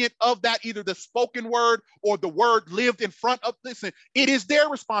recipient of that, either the spoken word or the word lived in front of, listen, it is their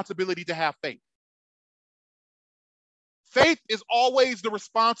responsibility to have faith. Faith is always the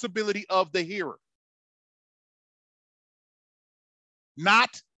responsibility of the hearer,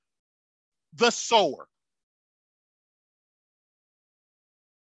 not the sower.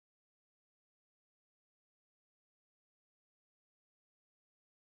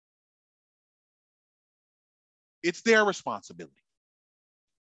 It's their responsibility.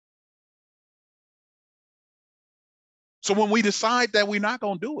 So when we decide that we're not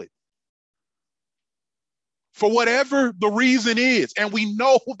going to do it, for whatever the reason is, and we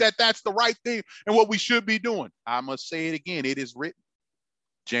know that that's the right thing and what we should be doing, I must say it again, it is written.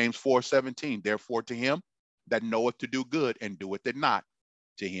 James 4:17, therefore to him that knoweth to do good and doeth it not,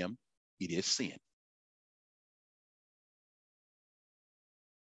 to him it is sin.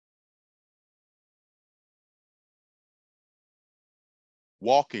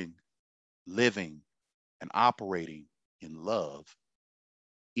 Walking, living, and operating in love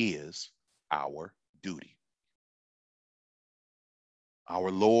is our duty.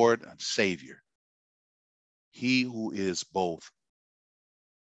 Our Lord and Savior, he who is both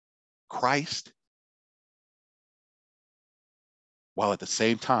Christ, while at the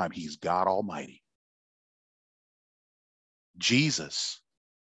same time he's God Almighty. Jesus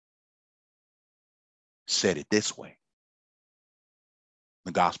said it this way.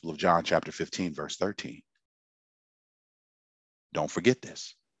 The Gospel of John, chapter 15, verse 13. Don't forget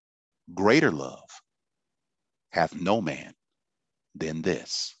this. Greater love hath no man than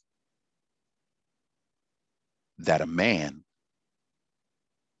this, that a man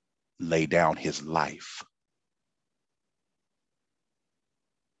lay down his life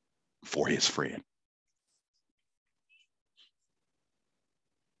for his friend.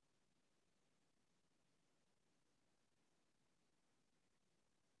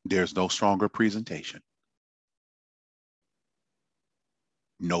 There's no stronger presentation,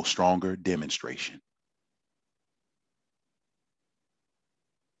 no stronger demonstration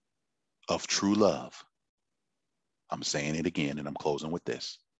of true love. I'm saying it again, and I'm closing with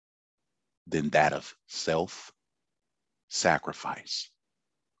this, than that of self-sacrifice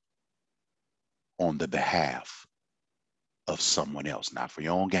on the behalf of someone else, not for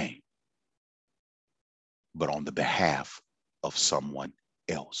your own gain, but on the behalf of someone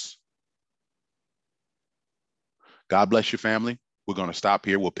else. God bless your family. We're going to stop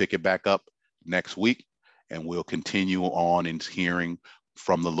here. We'll pick it back up next week, and we'll continue on in hearing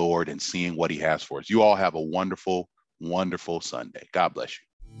from the Lord and seeing what he has for us. You all have a wonderful, wonderful Sunday. God bless you.